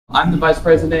I'm the vice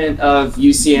president of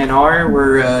UCNR.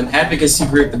 We're an advocacy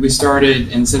group that we started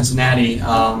in Cincinnati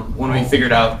when we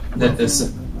figured out that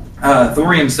this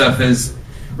thorium stuff is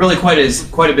really quite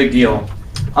a big deal.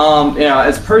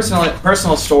 As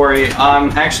personal story,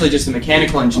 I'm actually just a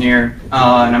mechanical engineer,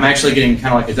 and I'm actually getting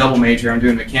kind of like a double major. I'm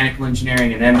doing mechanical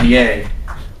engineering and MBA.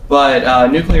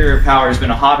 But nuclear power has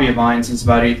been a hobby of mine since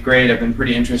about 8th grade. I've been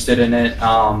pretty interested in it.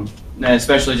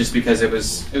 Especially just because it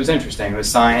was interesting. It was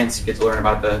science. You get to learn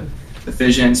about the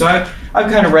fission. So I've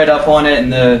kind of read up on it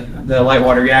and the light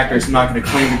water reactors. I'm not going to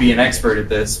claim to be an expert at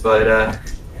this, but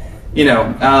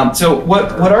so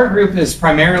what our group is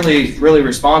primarily really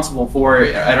responsible for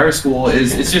at our school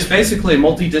is it's just basically a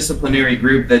multidisciplinary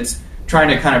group that's trying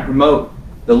to kind of promote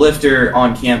the lifter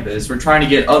on campus. We're trying to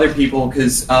get other people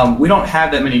because we don't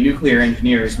have that many nuclear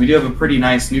engineers. We do have a pretty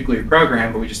nice nuclear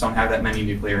program, but we just don't have that many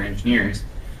nuclear engineers.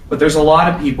 But there's a lot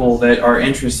of people that are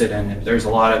interested in it. There's a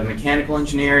lot of mechanical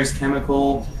engineers,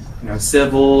 chemical,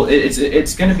 civil.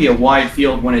 It's going to be a wide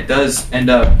field when it does end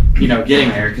up, getting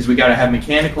there, because we got to have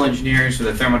mechanical engineers for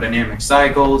the thermodynamic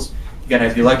cycles. You got to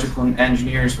have the electrical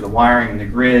engineers for the wiring and the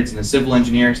grids, and the civil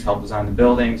engineers to help design the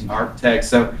buildings, and architects.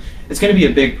 So it's going to be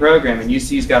a big program, and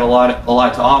UC's got a lot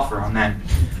to offer on that.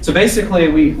 So basically,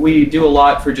 we do a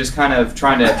lot for just kind of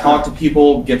trying to talk to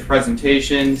people, give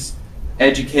presentations,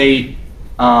 educate.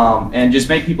 And just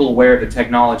make people aware of the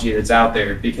technology that's out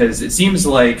there, because it seems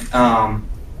like,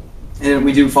 and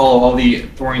we do follow all the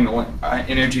Thorium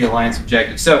Energy Alliance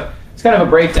objectives. So it's kind of a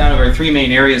breakdown of our 3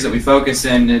 main areas that we focus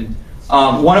in, and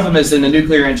one of them is in the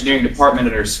nuclear engineering department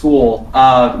at our school.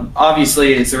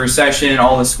 Obviously, it's a recession.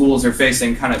 All the schools are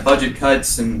facing kind of budget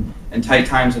cuts and tight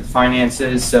times with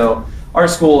finances. So our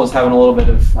school is having a little bit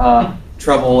of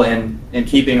trouble in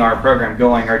keeping our program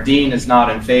going. Our dean is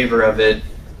not in favor of it.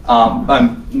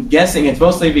 I'm guessing it's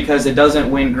mostly because it doesn't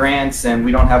win grants and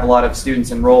we don't have a lot of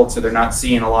students enrolled, so they're not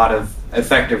seeing a lot of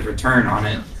effective return on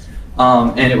it.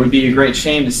 And it would be a great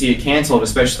shame to see it canceled,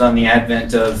 especially on the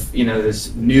advent of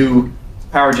this new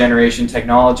power generation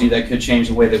technology that could change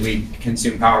the way that we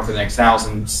consume power for the next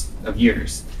thousands of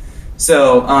years.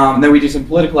 So then we do some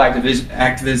political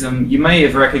activism. You may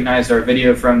have recognized our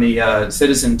video from the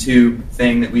Citizen Tube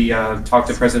thing that we talked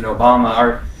to President Obama.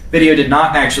 Our video did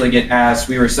not actually get asked.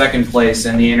 We were 2nd place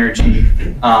in the energy.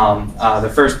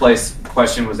 The 1st place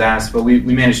question was asked, but we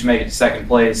managed to make it to 2nd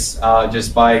place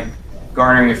just by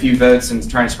garnering a few votes and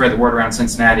trying to spread the word around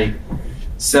Cincinnati.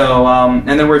 So,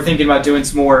 and then we're thinking about doing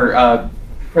some more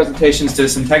presentations to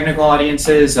some technical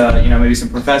audiences, maybe some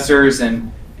professors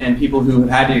and people who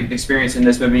have had experience in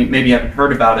this, but maybe haven't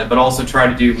heard about it, but also try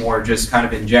to do more just kind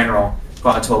of in general. Go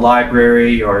out to a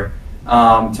library or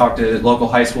talk to local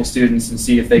high school students and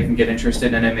see if they can get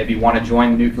interested in it, maybe want to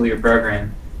join the nuclear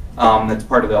program. That's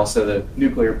part of also the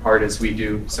nuclear part as we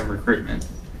do some recruitment.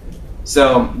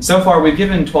 So far we've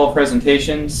given 12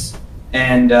 presentations,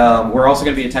 and we're also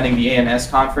going to be attending the ANS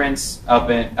conference up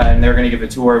and they're going to give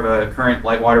a tour of a current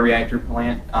light water reactor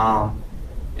plant.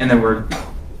 And then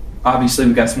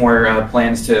we've got some more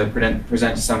plans to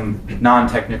present to some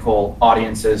non-technical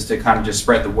audiences to kind of just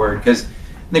spread the word, because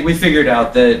I think we figured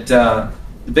out that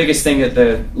the biggest thing that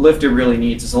the lifter really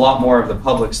needs is a lot more of the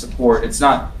public support. It's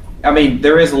not,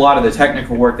 there is a lot of the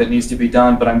technical work that needs to be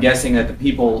done, but I'm guessing that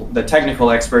the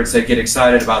technical experts that get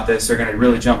excited about this are going to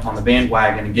really jump on the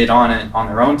bandwagon and get on it on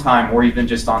their own time or even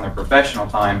just on their professional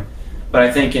time. But I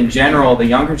think in general, the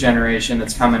younger generation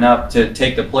that's coming up to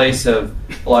take the place of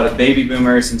a lot of baby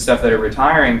boomers and stuff that are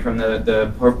retiring from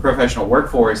the professional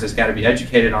workforce has got to be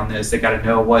educated on this. They got to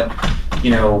know what,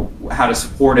 how to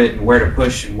support it and where to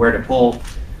push and where to pull.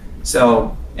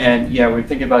 So, and yeah, we're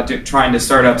thinking about trying to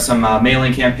start up some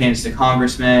mailing campaigns to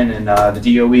congressmen and the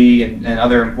DOE and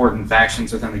other important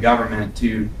factions within the government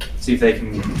to see if they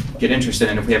can get interested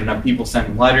in if we have enough people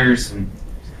sending letters. And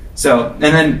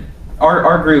then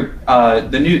our group,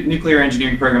 the nuclear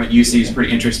engineering program at UC is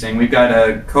pretty interesting. We've got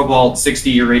a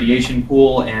cobalt-60 irradiation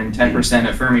pool and 10%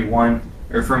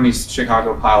 at Fermi's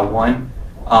Chicago Pile 1.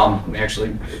 We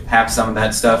actually have some of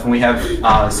that stuff, and we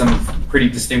have some pretty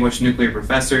distinguished nuclear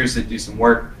professors that do some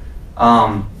work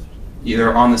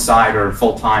either on the side or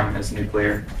full-time as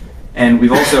nuclear. And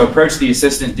we've also approached the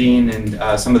assistant dean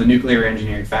and some of the nuclear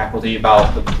engineering faculty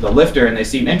about the lifter, and they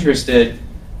seem interested.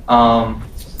 For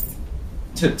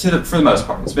the most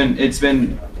part, it's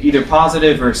been either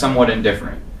positive or somewhat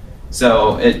indifferent.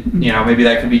 So maybe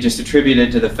that could be just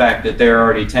attributed to the fact that they're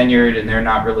already tenured and they're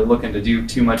not really looking to do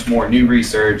too much more new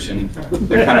research, and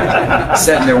they're kind of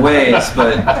set in their ways.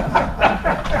 But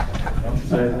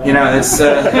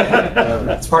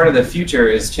it's part of the future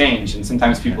is change, and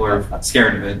sometimes people are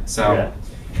scared of it. So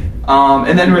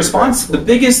And then response, the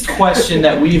biggest question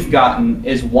that we've gotten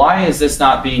is, why is this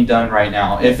not being done right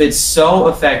now? If it's so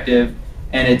effective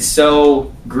and it's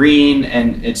so green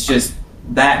and it's just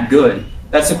that good,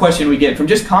 that's the question we get from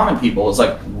just common people. It's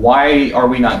like, why are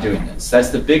we not doing this? That's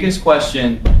the biggest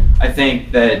question, I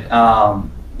think, that,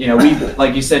 you know, we,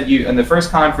 like you said, in the first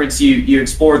conference, you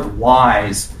explored the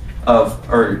whys of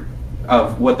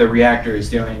what the reactor is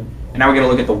doing. And now we're going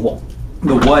to look at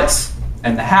the what's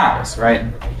and the hows, right?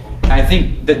 I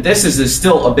think that this is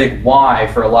still a big why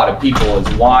for a lot of people,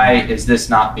 is why is this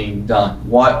not being done?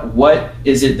 What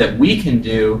is it that we can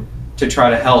do to try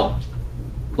to help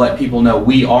let people know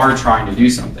we are trying to do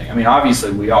something? I mean,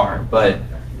 obviously we are, but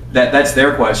that's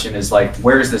their question, is like,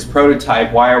 where's this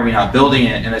prototype? Why are we not building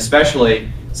it? And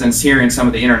especially since hearing some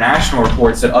of the international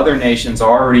reports that other nations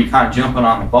are already kind of jumping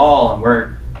on the ball and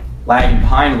we're lagging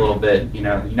behind a little bit. You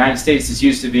know, the United States is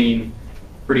used to being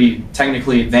pretty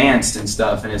technically advanced and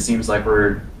stuff, and it seems like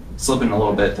we're slipping a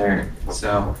little bit there.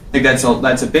 So I think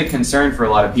that's a big concern for a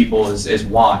lot of people, is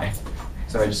why.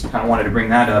 So I just kind of wanted to bring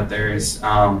that up. And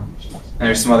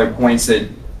there's some other points that,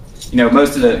 you know,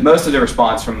 most of the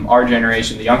response from our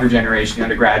generation, the younger generation, the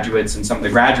undergraduates, and some of the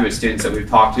graduate students that we've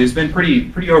talked to has been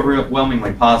pretty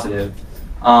overwhelmingly positive.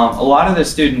 A lot of the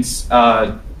students,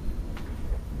 the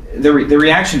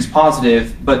reaction's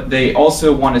positive, but they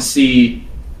also want to see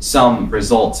some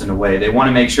results in a way. They want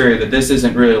to make sure that this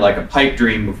isn't really like a pipe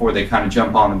dream before they kind of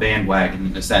jump on the bandwagon,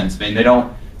 in a sense. I mean, they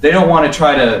don't want to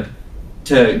try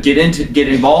to get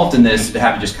involved in this to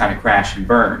have it just kind of crash and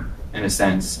burn, in a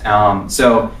sense.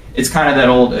 So it's kind of that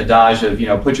old adage of, you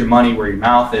know, put your money where your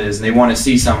mouth is, and they want to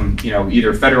see some, you know,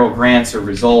 either federal grants or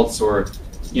results, or,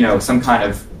 you know, some kind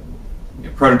of, you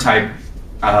know, prototype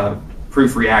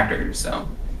proof reactor. So.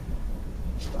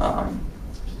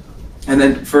 And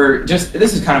then for just,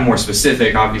 this is kind of more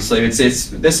specific, obviously. This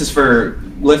is for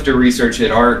lifter research at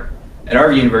our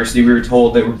university. We were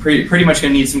told that we're pretty much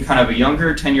going to need some kind of a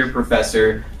younger tenure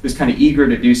professor who's kind of eager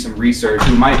to do some research,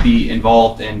 who might be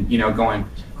involved in, you know, going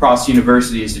across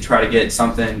universities to try to get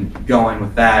something going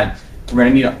with that. We're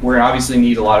going to obviously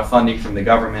need a lot of funding from the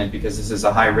government, because this is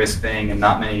a high risk thing, and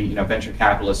not many, you know, venture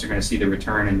capitalists are going to see the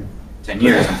return in 10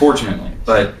 years, unfortunately.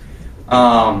 But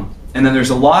and then there's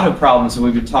a lot of problems that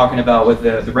we've been talking about with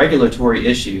the regulatory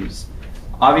issues.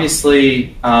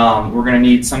 Obviously, we're going to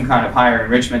need some kind of higher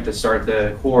enrichment to start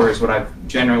the core, is what I've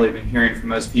generally been hearing from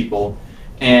most people.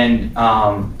 And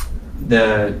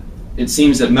it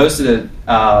seems that most of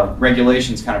the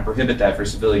regulations kind of prohibit that for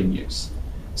civilian use.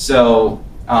 So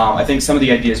I think some of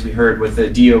the ideas we heard with the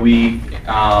DOE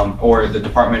or the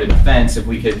Department of Defense, if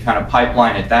we could kind of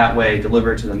pipeline it that way,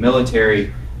 deliver it to the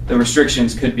military, the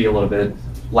restrictions could be a little bit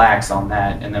lax on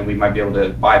that, and then we might be able to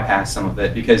bypass some of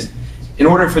it. Because in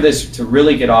order for this to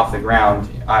really get off the ground,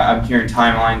 I'm hearing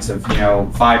timelines of, you know,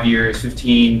 5 years,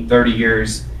 15, 30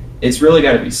 years. It's really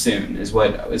got to be soon, is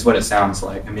what it sounds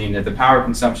like. I mean, if the power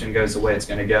consumption goes the way it's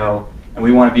going to go, and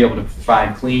we want to be able to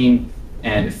provide clean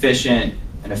and efficient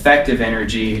and effective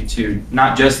energy to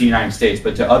not just the United States,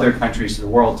 but to other countries of the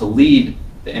world, to lead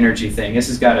the energy thing, this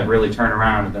has got to really turn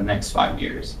around in the next 5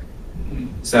 years.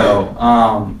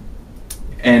 So,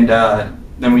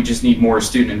 then we just need more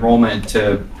student enrollment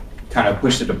to kind of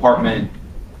push the department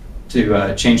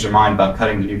to change their mind about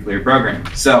cutting the nuclear program.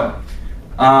 So,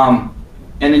 and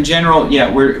in general,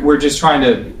 yeah, we're just trying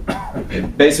to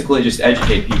basically just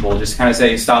educate people, just kind of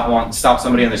say, stop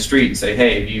somebody on the street and say,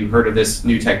 hey, have you heard of this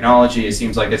new technology? It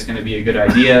seems like it's going to be a good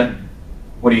idea.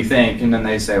 What do you think? And then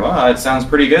they say, well, it sounds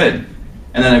pretty good.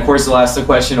 And then, of course, they'll ask the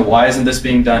question of, why isn't this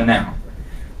being done now?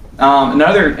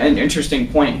 Another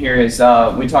interesting point here is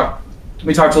we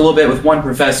talked a little bit with one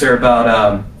professor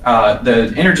about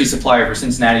the energy supplier for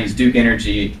Cincinnati is Duke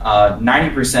Energy.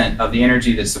 90% of the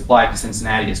energy that's supplied to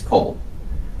Cincinnati is coal.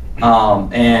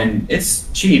 And it's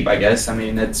cheap, I guess. I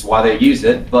mean, that's why they use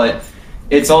it, but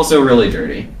it's also really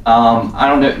dirty. I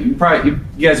don't know,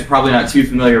 you guys are probably not too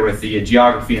familiar with the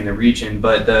geography in the region,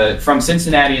 but from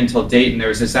Cincinnati until Dayton, there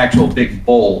was this actual big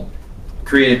bowl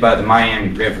created by the Miami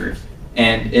River.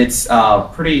 And it's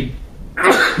pretty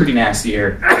nasty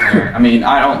air in there. I mean,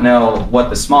 I don't know what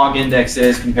the smog index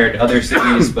is compared to other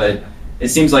cities, but it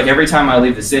seems like every time I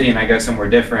leave the city and I go somewhere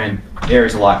different, the air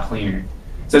is a lot cleaner.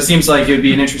 So it seems like it would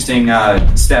be an interesting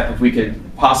step if we could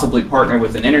possibly partner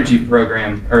with an energy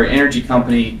program or energy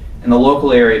company in the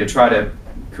local area to try to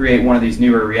create one of these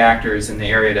newer reactors in the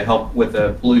area to help with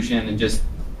the pollution and just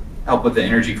help with the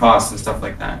energy costs and stuff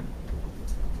like that.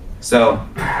 So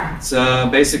that's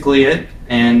basically it,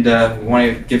 and we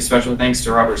want to give special thanks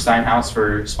to Robert Steinhaus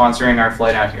for sponsoring our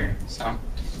flight out here. So.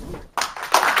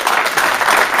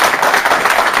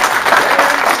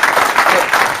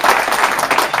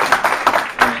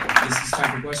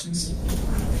 questions?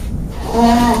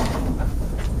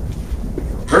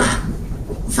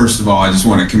 First of all, I just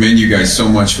want to commend you guys so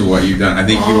much for what you've done. I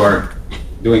think you are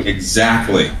doing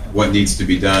exactly what needs to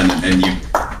be done, and you.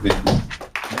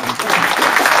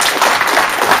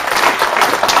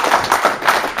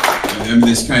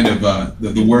 This kind of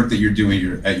the work that you're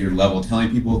doing at your level,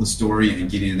 telling people the story and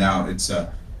getting it out. It's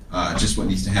just what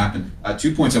needs to happen.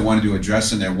 2 points I wanted to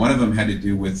address in there. One of them had to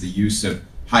do with the use of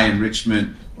high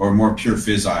enrichment or more pure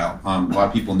fissile. A lot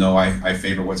of people know I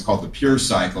favor what's called the pure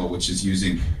cycle, which is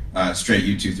using straight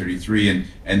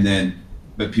U-233,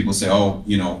 but people say, oh,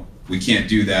 you know, we can't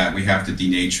do that. We have to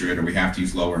denature it, or we have to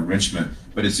use lower enrichment.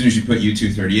 But as soon as you put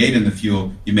U-238 in the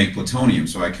fuel, you make plutonium.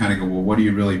 So I kind of go, well, what are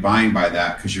you really buying by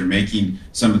that? Because you're making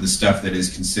some of the stuff that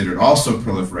is considered also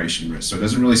proliferation risk. So it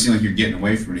doesn't really seem like you're getting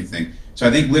away from anything. So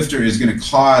I think LFTR is going to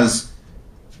cause,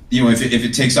 you know, if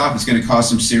it takes off, it's going to cause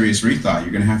some serious rethought.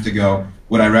 You're going to have to go,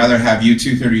 would I rather have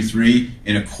U-233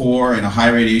 in a core in a high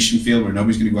radiation field where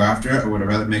nobody's going to go after it, or would I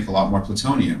rather make a lot more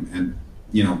plutonium? And,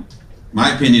 you know,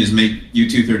 my opinion is make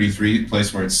U-233 a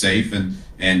place where it's safe and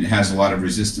has a lot of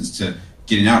resistance to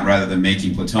getting out, rather than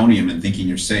making plutonium and thinking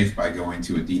you're safe by going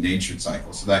to a denatured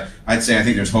cycle. So that, I'd say, I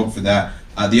think there's hope for that.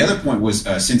 The other point was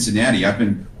Cincinnati. I've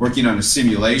been working on a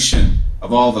simulation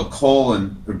of all the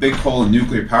big coal and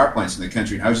nuclear power plants in the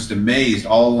country. And I was just amazed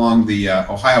all along the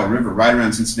Ohio River, right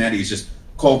around Cincinnati, is just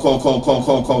coal, coal, coal, coal,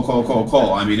 coal, coal, coal, coal,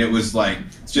 coal. I mean, it was like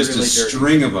just really a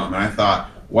string of them. And I thought,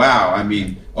 wow, I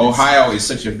mean, Ohio is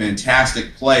such a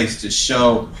fantastic place to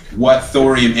show what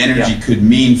thorium energy could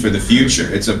mean for the future.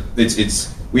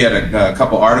 We had a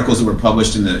couple articles that were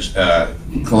published in the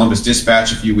Columbus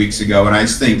Dispatch a few weeks ago, and I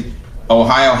just think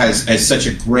Ohio has such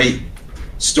a great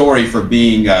story for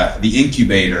being the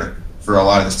incubator for a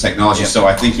lot of this technology. So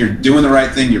I think you're doing the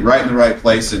right thing, you're right in the right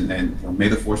place, and you know, may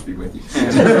the force be with you. I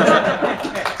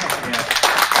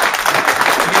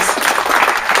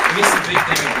guess the big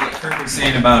thing of what Kirk was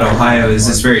saying about Ohio is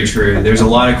it's very true. There's a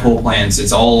lot of coal plants.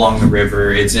 It's all along the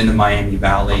river. It's in the Miami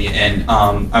Valley. And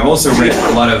I've also read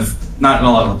not in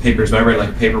a lot of the papers, but I read like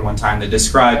a paper one time that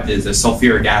described the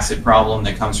sulfuric acid problem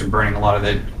that comes from burning a lot of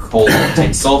the coal that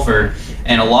contains sulfur.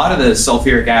 And a lot of the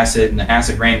sulfuric acid and the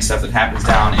acid rain stuff that happens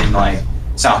down in like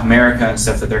South America and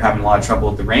stuff that they're having a lot of trouble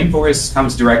with the rainforest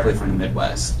comes directly from the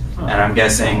Midwest. And I'm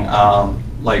guessing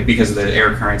like because of the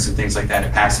air currents and things like that,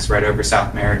 it passes right over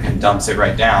South America and dumps it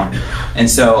right down. And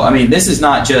so, I mean, this is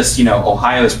not just, you know,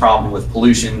 Ohio's problem with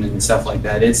pollution and stuff like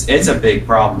that. It's a big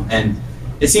problem. And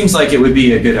it seems like it would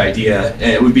be a good idea.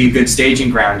 It would be a good staging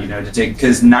ground, you know, to take,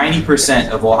 because 90%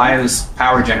 of Ohio's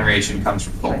power generation comes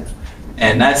from coal.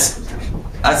 And that's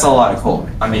a lot of coal.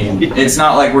 I mean, it's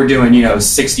not like we're doing, you know,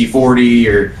 60-40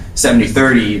 or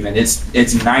 70-30 even. It's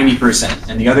 90%,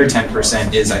 and the other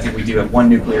 10% is, I think we do have one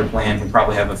nuclear plant. We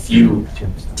probably have a few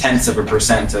tenths of a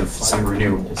percent of some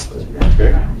renewables.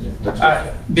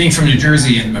 Being from New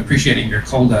Jersey and appreciating your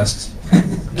coal dust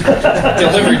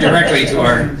delivered directly to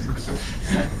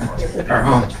our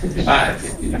home.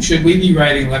 Should we be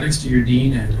writing letters to your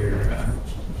dean and your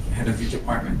head of your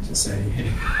department to say,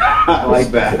 hey? I like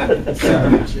that.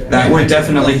 That would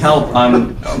definitely help.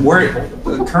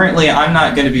 Currently, I'm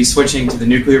not going to be switching to the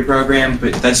nuclear program,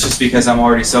 but that's just because I'm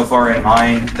already so far in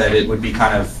mine that it would be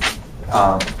kind of,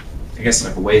 I guess,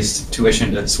 like a waste of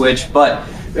tuition to switch. But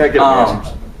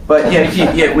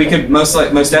yeah, we could most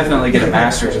definitely get a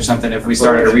master's or something if we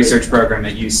started a research program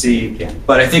at UC.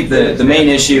 But I think the main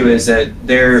issue is that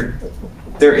there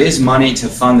is money to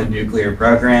fund the nuclear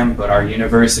program, but our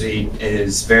university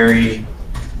is very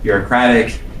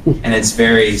bureaucratic and it's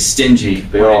very stingy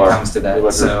when it comes to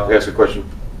that. So ask a question.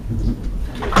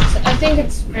 So I think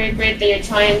it's very great that you're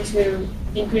trying to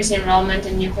increase enrollment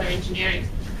in nuclear engineering.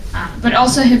 But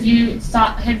also, have you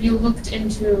looked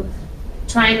into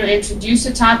trying to introduce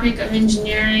a topic of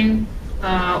engineering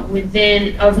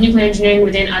nuclear engineering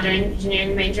within other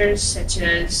engineering majors, such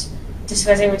as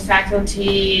discussing with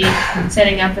faculty, set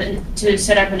up an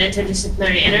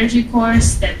interdisciplinary energy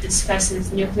course that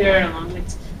discusses nuclear along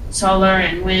with solar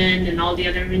and wind and all the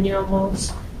other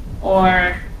renewables,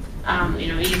 or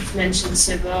you've mentioned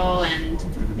civil and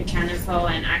mechanical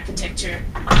and architecture.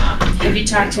 Have you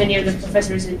talked to any of the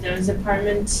professors in those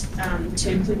departments to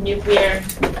include nuclear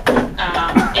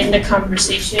in the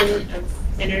conversation of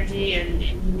energy and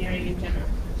engineering in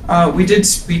general? We did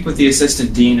speak with the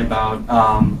assistant dean about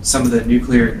some of the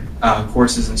nuclear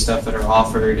courses and stuff that are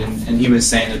offered, and he was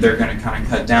saying that they're going to kind of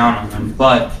cut down on them.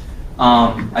 But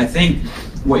I think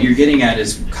what you're getting at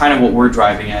is kind of what we're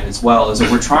driving at as well, is that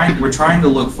we're trying to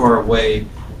look for a way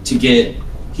to get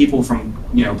people from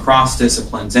cross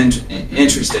disciplines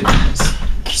interested in this.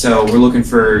 So we're looking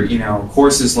for, you know,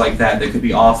 courses like that that could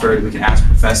be offered. We can ask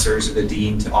professors or the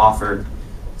dean to offer,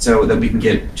 so that we can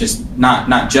get just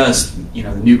not just, you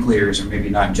know, the nuclears, or maybe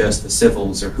not just the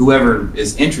civils, or whoever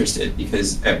is interested,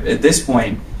 because at this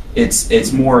point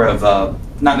it's more of a,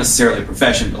 not necessarily a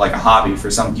profession, but like a hobby for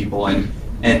some people,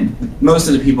 and most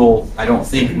of the people, I don't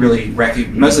think, really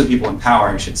most of the people in power,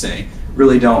 I should say,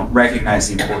 really don't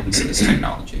recognize the importance of this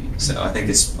technology. So I think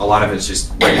a lot of it's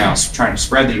just right now trying to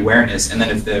spread the awareness, and then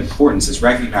if the importance is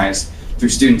recognized through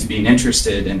students being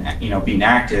interested and, you know, being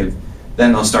active,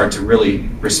 then they'll start to really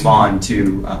respond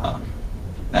to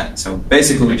that. So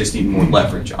basically we just need more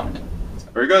leverage on it.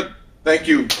 Very good. Thank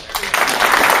you.